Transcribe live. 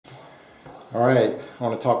All right, I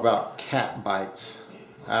want to talk about cat bites.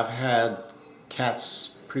 I've had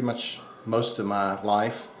cats pretty much most of my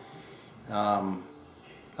life. I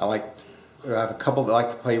have a couple that like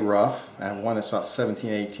to play rough. I have one that's about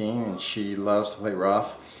 17, 18, and she loves to play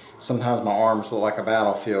rough. Sometimes my arms look like a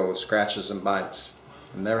battlefield with scratches and bites.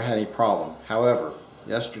 I've never had any problem. However,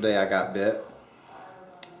 yesterday I got bit,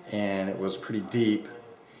 and it was pretty deep,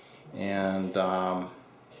 and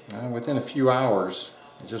within a few hours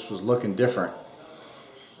it just was looking different.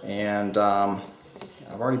 And I've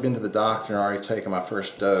already been to the doctor and already taken my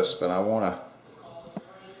first dose, but I want to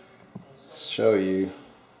show you.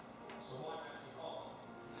 I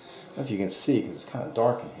don't know if you can see because it's kind of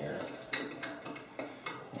dark in here.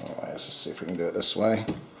 Anyway, let's just see if we can do it this way.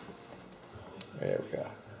 There we go.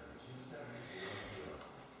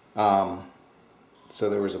 So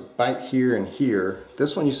there was a bite here and here.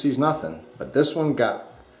 This one you see is nothing, but this one got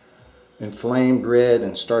inflamed red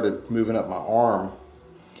and started moving up my arm.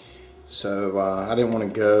 So I didn't want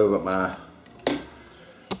to go, but my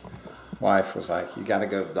wife was like, you got to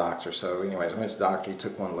go to the doctor. So anyways, I went to the doctor. He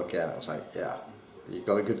took one look at it. I was like, yeah, you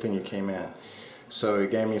got a good thing you came in. So he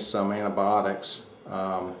gave me some antibiotics.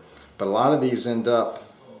 But a lot of these end up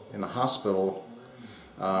in the hospital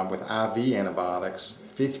with IV antibiotics.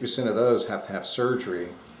 50% of those have to have surgery,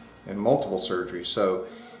 and multiple surgeries. So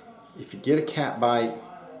if you get a cat bite,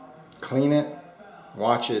 clean it,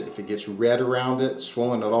 watch it. If it gets red around it,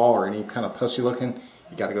 swollen at all, or any kind of pussy looking,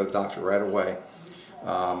 you got to go to the doctor right away.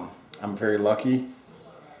 I'm very lucky.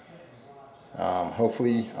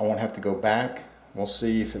 Hopefully I won't have to go back. We'll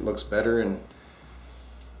see if it looks better in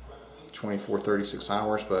 24, 36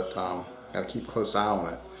 hours, but got to keep a close eye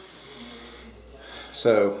on it.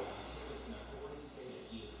 So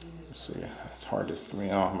let's see, it's hard to, I don't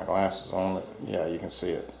have my glasses on, but yeah, you can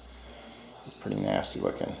see it. It's pretty nasty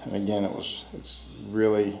looking. And again, it's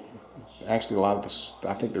really, actually a lot of this,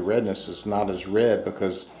 I think the redness is not as red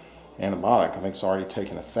because antibiotic, I think it's already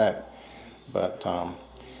taken effect. But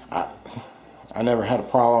I never had a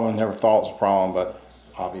problem, I never thought it was a problem, but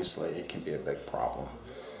obviously it can be a big problem.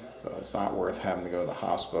 So it's not worth having to go to the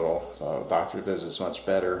hospital. So doctor visit's much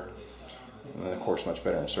better, and then of course much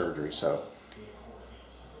better in surgery. So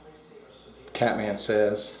Catman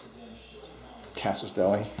says, Cat's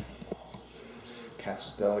Deli.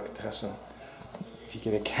 Cat's Delicatessen. If you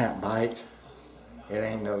get a cat bite, it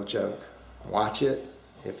ain't no joke. Watch it.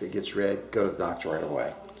 If it gets red, go to the doctor right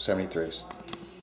away. 73s.